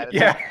do that. It's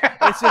like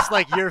Yeah. it's just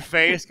like your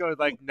face goes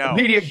like no.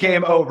 Immediate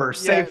game over. Yeah,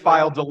 Save like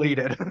file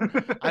deleted.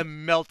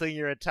 I'm melting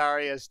your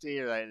Atari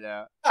ST right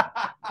now.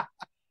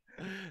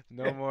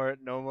 No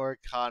more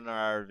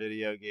CONN.RAR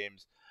video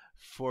games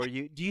for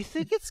you. Do you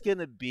think it's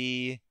gonna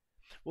be?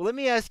 Well, let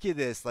me ask you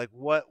this: like,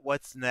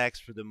 what's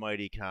next for the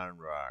mighty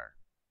CONN.RAR?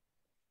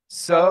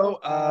 So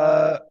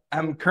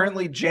I'm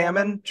currently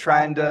jamming,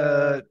 trying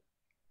to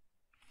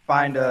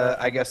find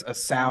I guess a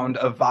sound,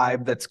 a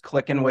vibe that's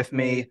clicking with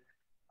me.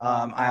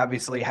 I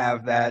obviously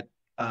have that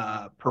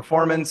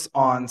performance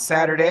on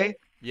Saturday,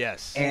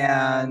 Yes.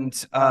 and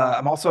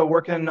I'm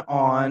working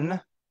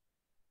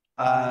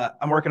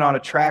on a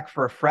track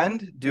for a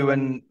friend,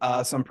 doing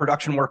some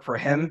production work for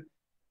him.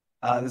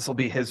 This will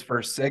be his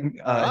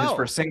Oh,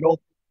 first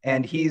single,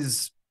 and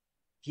he's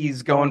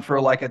going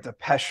for like a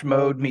Depeche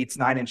Mode meets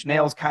Nine Inch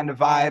Nails kind of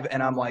vibe,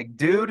 and I'm like,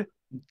 dude,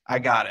 I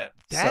got it.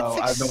 that's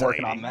So I've been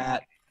working on exciting.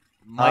 that.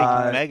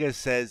 Mike Uh, Mega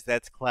says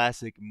that's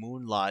classic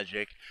Moon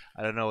Logic.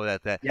 I don't know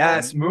what that.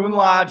 yes, Moon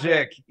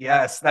Logic.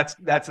 Yes,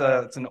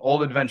 it's an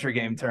old adventure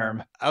game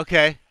term.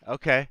 Okay.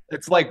 Okay.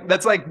 That's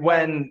like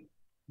when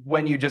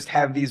you just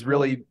have these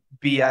really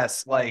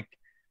BS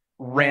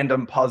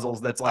random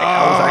puzzles that's like,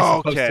 how was I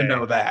supposed to Okay.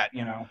 know that?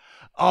 You know?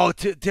 Oh,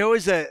 there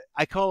was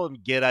I call them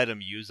get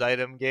item, use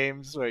item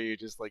games where you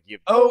just like you.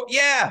 Oh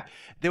yeah.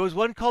 There was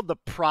one called the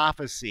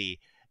Prophecy,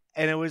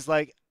 and it was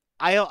like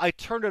I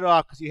turned it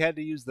off because you had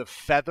to use the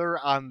feather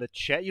on the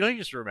chest. You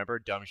just remember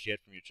dumb shit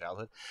from your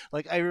childhood.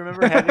 Like I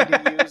remember having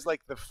to use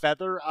like the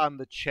feather on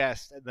the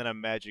chest, and then a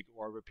magic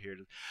orb appeared.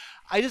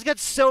 I just got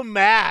so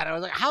mad. I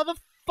was like, how the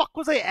fuck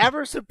was I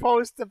ever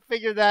supposed to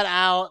figure that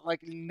out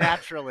like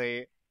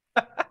naturally?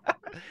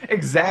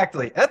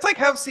 Exactly. That's like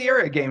how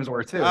Sierra games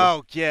were too.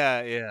 Oh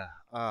yeah, yeah.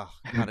 Oh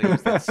god, I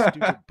used that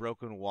stupid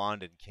broken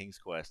wand in King's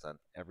Quest on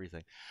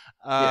everything.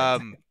 Yeah.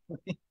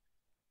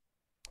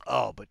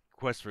 Oh, but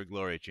Quest for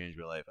Glory changed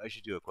my life. I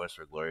should do a Quest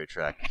for Glory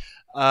track.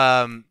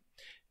 Um,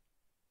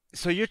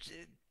 so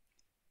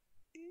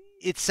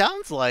it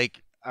sounds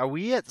like, are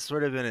we at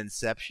sort of an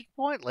inception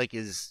point? Like,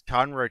 is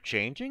CONN.RAR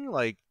changing?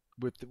 Like,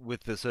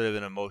 with the sort of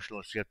an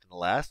emotional shift in the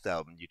last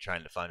album, you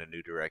trying to find a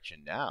new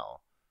direction now?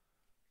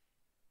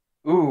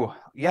 Ooh,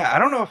 yeah. I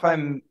don't know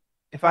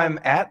if I'm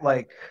at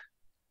like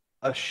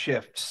a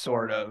shift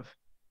sort of.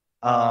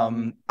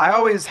 I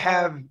always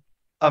have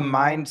a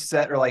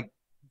mindset or like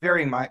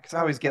varying mind because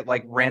I always get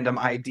like random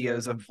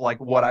ideas of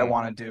like what I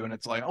want to do, and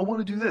it's like I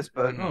want to do this,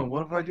 but oh,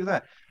 what if I do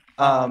that?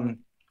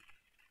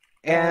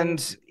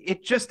 And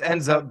it just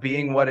ends up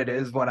being what it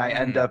is when I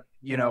end up,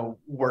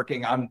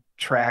 working on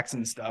tracks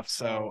and stuff.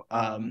 So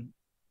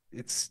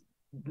it's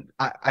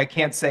I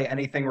can't say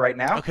anything right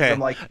now. Okay. I'm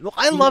like, Well,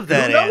 I love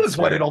that who knows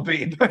answer. what it'll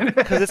be?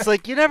 Because it's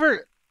like you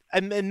never,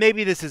 and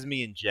maybe this is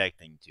me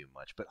injecting too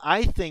much, but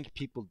I think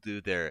people do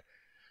their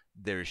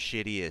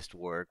shittiest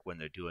work when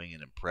they're doing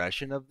an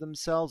impression of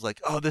themselves.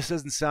 Like, oh, this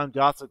doesn't sound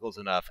gothicals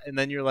enough, and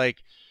then you're like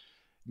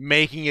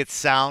making it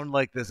sound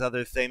like this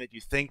other thing that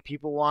you think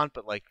people want,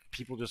 but like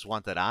people just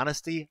want that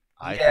honesty.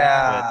 I think,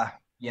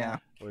 Yeah.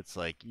 where it's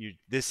like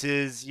this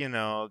is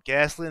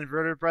Ghastly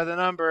inverted by the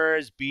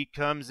numbers. Beat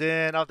comes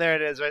in. Oh, there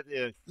it is, right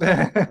there.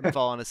 I'm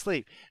falling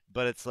asleep.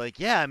 But it's like,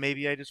 yeah,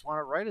 maybe I just want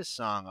to write a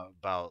song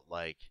about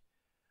like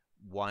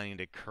wanting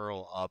to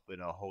curl up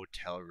in a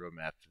hotel room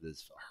after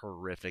this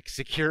horrific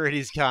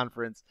securities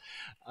conference.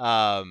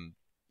 Because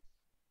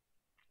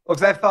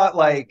I thought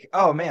like,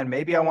 oh man,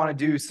 maybe I want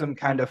to do some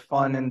kind of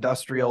fun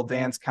industrial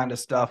dance kind of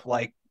stuff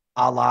like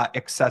a la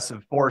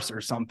Excessive Force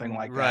or something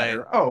like Right. that.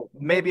 Or, oh,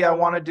 maybe I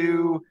want to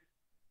do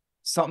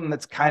something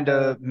that's kind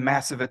of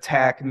Massive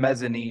Attack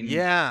mezzanine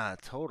Yeah,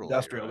 totally.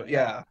 industrial. Right.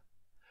 Yeah.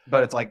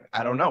 But it's like,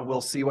 I don't know.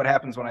 We'll see what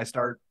happens when I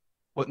start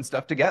putting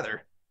stuff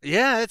together.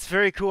 Yeah, it's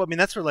very cool. I mean,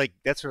 that's where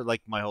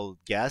my whole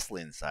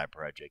Gasoline side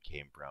project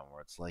came from,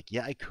 where it's like,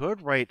 yeah, I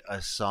could write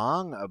a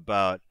song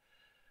about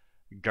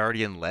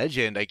Guardian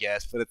Legend, I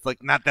guess, but it's like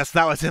that's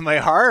not what's in my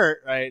heart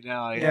right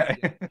now. Yeah.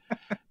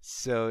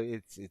 So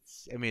it's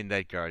I mean,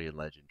 that Guardian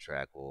Legend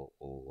track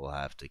will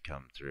have to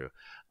come through.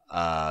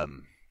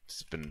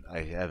 It's been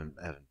I haven't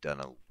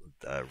done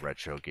a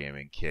retro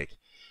gaming kick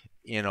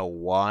in a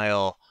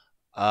while.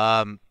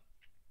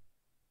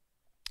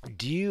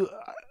 Do you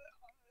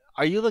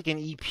Are you like an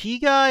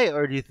EP guy,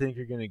 or do you think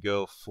you're gonna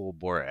go full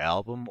bore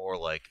album or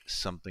like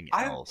something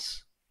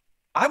else?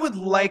 I would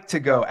like to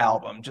go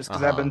album just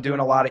because I've been doing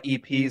a lot of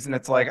EPs, and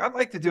it's like I'd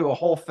like to do a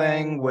whole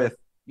thing with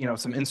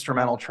some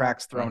instrumental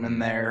tracks thrown in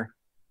there,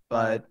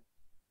 but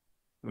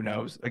who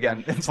knows?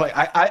 Again, it's like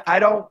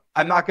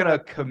I'm not gonna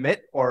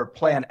commit or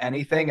plan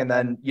anything, and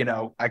then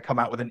I come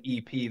out with an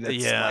EP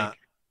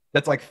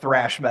that's like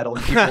thrash metal,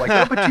 and people are like,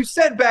 oh, but you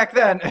said back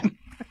then.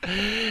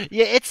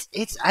 Yeah,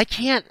 it's I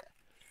can't.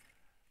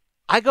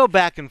 I go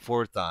back and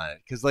forth on it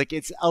because like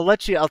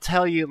I'll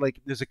tell you, like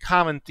there's a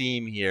common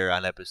theme here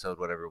on episode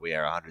whatever we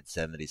are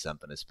 170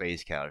 something a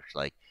Space Couch.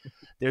 Like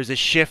there's a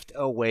shift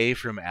away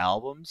from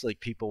albums. Like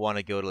people want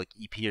to go to like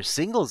EP or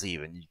singles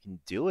even. You can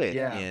do it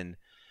in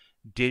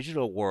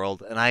digital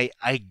world, and I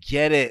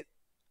get it.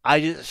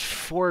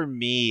 For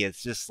me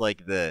it's just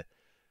like the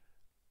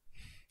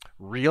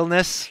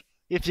realness,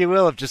 if you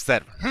will, of just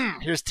that,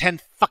 here's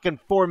 10 fucking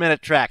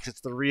 4-minute tracks.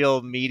 It's the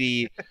real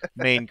meaty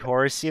main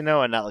course, and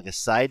not like a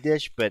side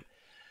dish. But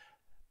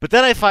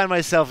then I find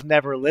myself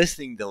never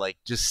listening to like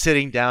just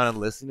sitting down and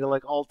listening to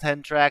like all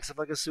 10 tracks of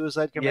like a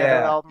Suicide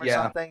Commando album or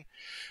something.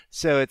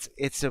 So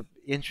it's a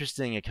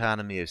interesting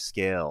economy of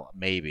scale,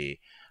 maybe.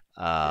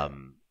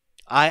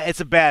 It's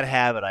a bad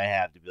habit I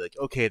have to be like,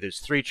 okay, there's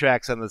 3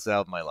 tracks on this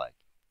album I like.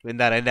 And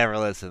that I never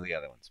listen to the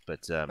other ones,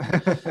 but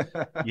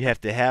you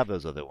have to have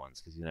those other ones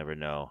because you never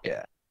know.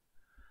 Yeah,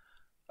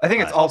 I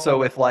think it's also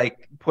with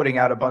like putting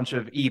out a bunch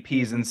of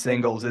EPs and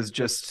singles is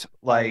just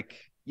like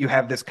you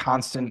have this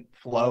constant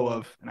flow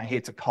of, and I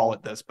hate to call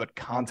it this, but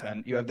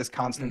content. You have this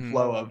constant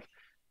flow of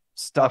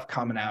stuff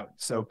coming out,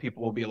 so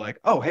people will be like,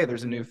 "Oh, hey,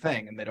 there's a new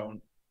thing," and they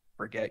don't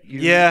forget you,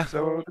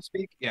 so to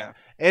speak. Yeah,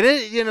 and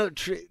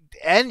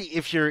and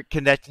if you're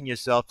connecting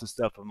yourself to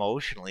stuff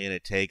emotionally, and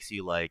it takes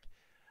you like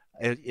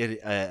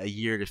a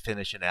year to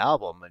finish an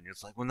album, and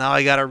it's like, well, now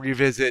I got to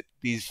revisit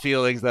these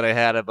feelings that I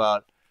had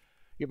about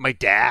my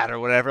dad or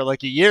whatever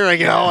like a year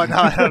ago, and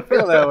now I don't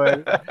feel that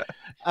way.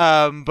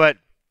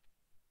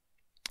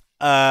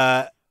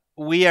 But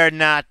we are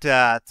not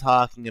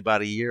talking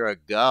about a year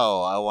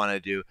ago. I want to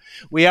do.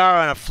 We are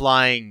on a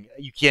flying.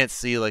 You can't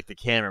see like the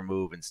camera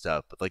move and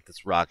stuff, but like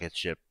this rocket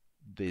ship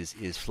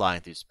is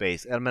flying through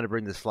space. And I'm going to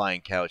bring this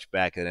flying couch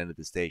back at the end of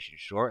the station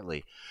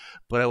shortly,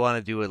 but I want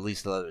to do at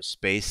least another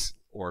space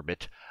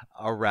orbit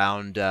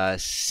around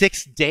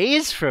 6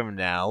 days from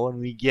now when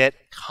we get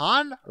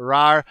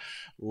CONN.RAR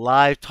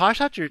live. Tosh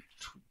out your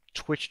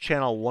Twitch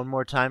channel one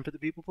more time for the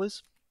people,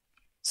 please.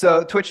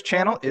 So Twitch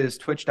channel is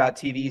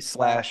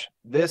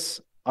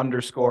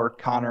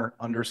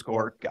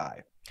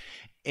twitch.tv/this_Connor_guy.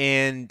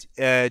 And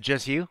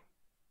just you?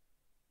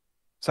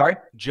 Sorry?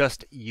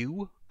 Just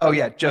you? Oh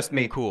yeah, just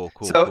me. Cool.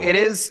 So it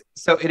is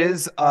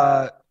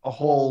a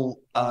whole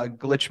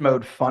glitch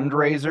mode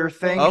fundraiser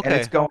thing, Okay. and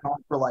it's going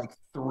on for like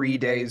 3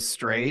 days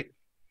straight.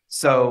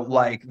 So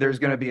like there's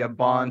going to be a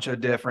bunch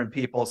of different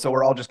people. So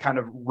we're all just kind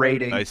of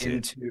raiding I see.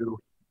 into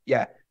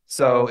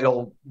So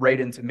it'll raid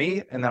into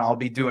me, and then I'll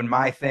be doing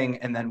my thing,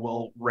 and then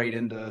we'll raid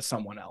into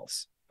someone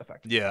else.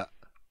 Effectively. Yeah.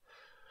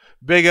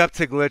 Big up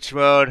to glitch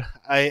mode.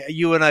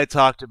 You and I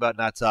talked about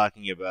not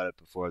talking about it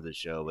before the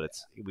show, but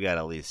we got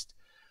at least.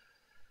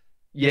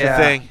 It's a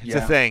thing.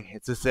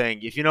 It's a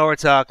thing. If you know what we're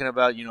talking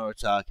about, you know what we're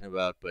talking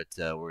about. But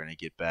we're gonna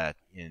get back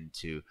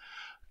into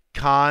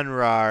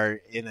CONN.RAR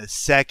in a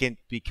second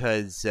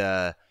because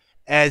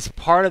as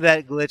part of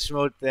that glitch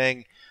mode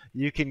thing,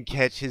 you can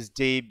catch his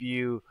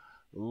debut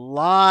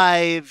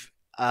live,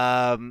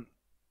 and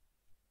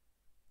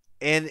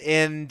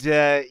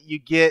you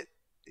get.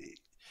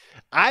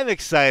 I'm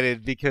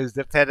excited because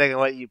depending on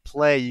what you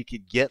play, you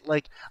could get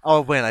like.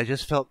 Oh man, I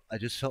just felt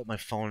my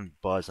phone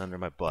buzz under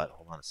my butt.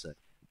 Hold on a sec.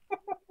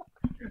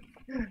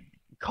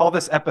 Call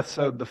this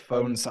episode the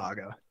Phone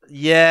Saga.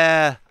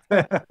 Yeah.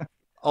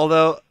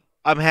 Although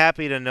I'm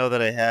happy to know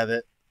that I have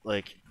it.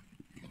 Like,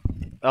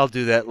 I'll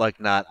do that like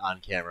not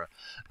on camera.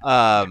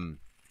 But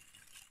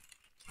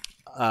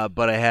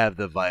I have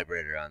the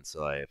vibrator on,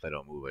 so if I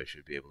don't move, I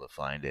should be able to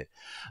find it.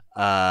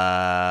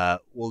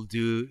 We'll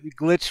do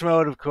glitch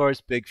mode, of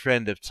course. Big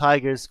friend of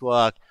Tiger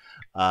Squawk.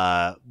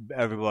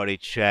 Everybody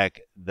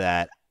check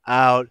that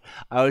out.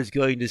 I was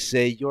going to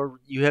say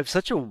you have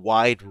such a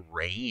wide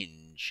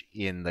range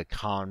in the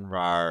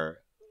CONN.RAR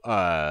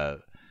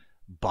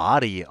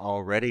body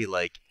already.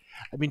 Like,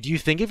 I mean, do you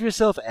think of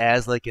yourself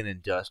as like an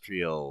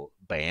industrial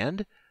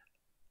band?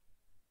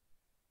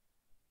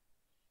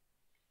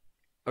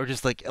 Or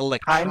just like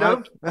electronic?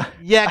 Kind of.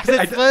 Yeah,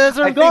 because that's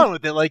where I'm going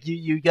with it. Like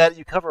you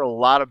cover a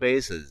lot of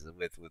bases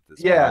with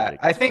this. Yeah,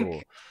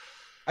 project.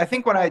 I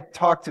think when I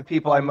talk to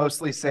people, I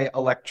mostly say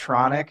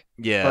electronic.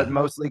 Yeah, but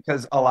mostly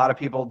because a lot of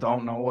people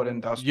don't know what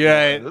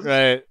industrial is.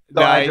 Right.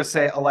 So I just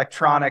say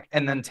electronic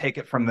and then take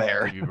it from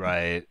there. You're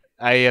right.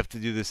 I have to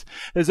do this.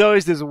 There's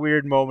always this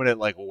weird moment at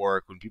like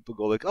work when people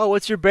go like, "Oh,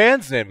 what's your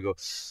band's name?" I go,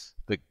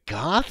 "The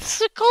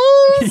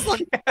Gothsicles."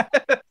 Like,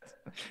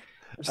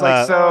 It's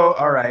like, so,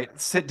 all right,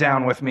 sit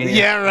down with me.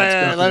 Yeah,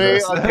 right.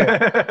 Let's go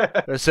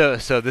through this. Okay.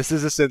 So this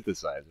is a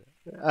synthesizer.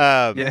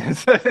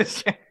 Yes.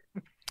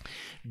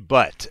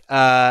 But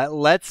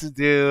let's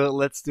do a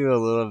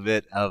little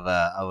bit of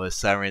a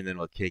summary, and then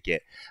we'll kick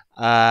it.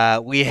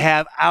 We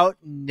have out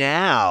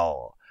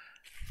now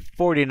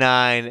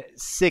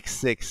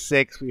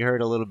 49666. We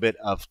heard a little bit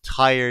of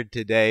Tired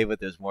today, but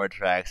there's more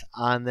tracks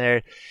on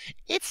there.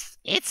 It's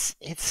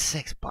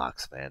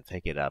 $6, man.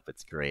 Pick it up.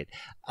 It's great.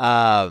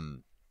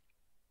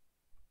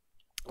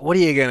 What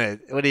are you gonna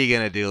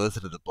do?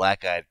 Listen to the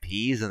Black Eyed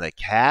Peas in the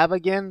cab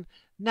again?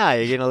 No,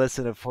 you're gonna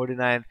listen to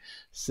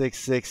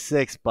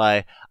 49666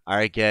 by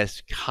our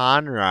guest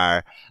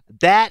CONN.RAR.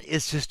 That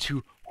is just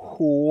to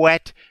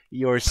whet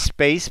your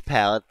space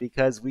palette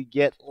because we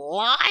get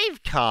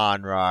live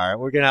CONN.RAR.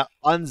 We're gonna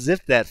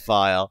unzip that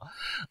file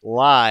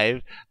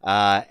live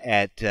on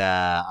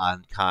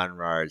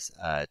CONN.RAR's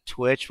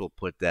Twitch. We'll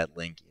put that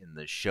link in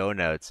the show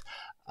notes.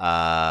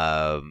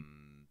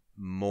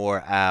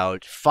 More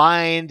out.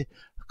 Find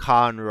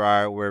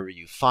CONN.RAR wherever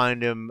you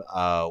find him.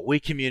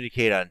 We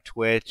communicate on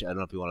Twitch. I don't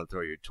know if you want to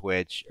throw your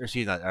Twitch, or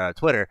excuse me,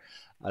 Twitter.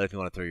 I don't know if you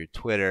want to throw your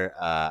Twitter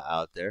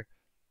out there.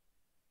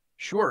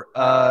 Sure.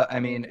 I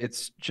mean,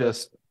 it's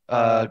just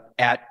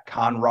at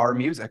CONN.RAR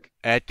Music.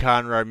 At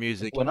CONN.RAR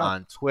Music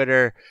on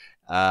Twitter.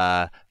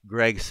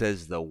 Greg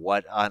says the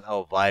what on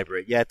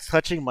vibrate. Yeah, it's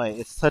touching my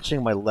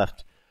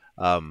left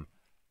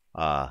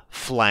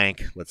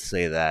flank. Let's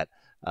say that.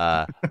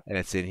 And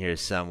it's in here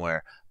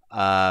somewhere.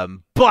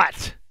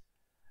 But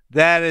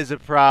that is a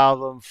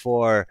problem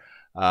for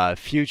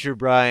future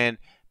Brian,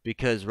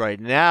 because right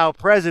now,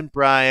 present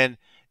Brian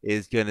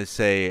is going to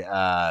say,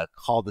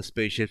 call the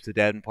spaceships to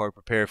Davenport,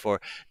 prepare for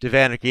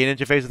Divanarchy and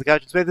interface with the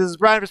couch in space. This is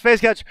Brian for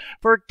Space Couch,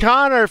 for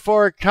Connor,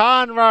 for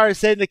CONN.RAR,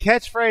 saying the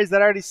catchphrase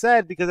that I already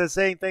said because I'm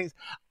saying things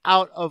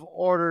out of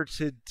order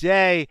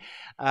today.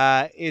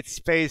 It's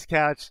Space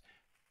Couch.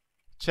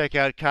 Check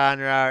out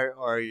CONN.RAR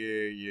or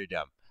you're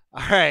dumb.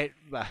 All right,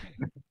 bye.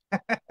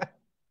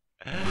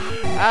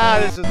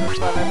 This was a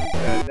fun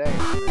episode.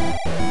 Thanks.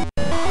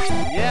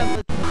 Yeah,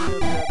 let's do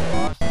that,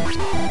 boss.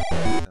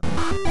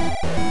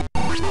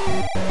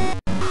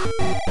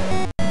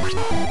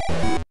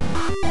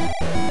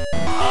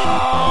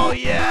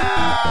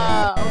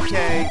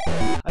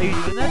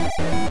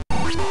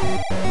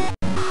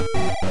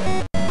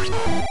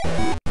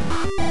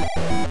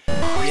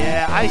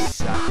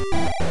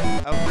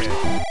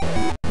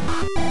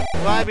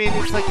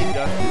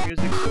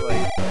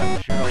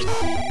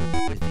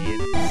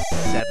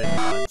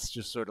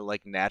 just sort of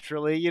like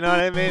naturally. You know what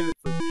I mean?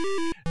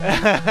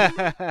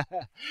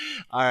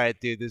 All right,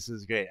 dude, this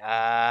is great.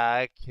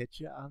 Catch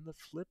you on the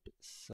flip side.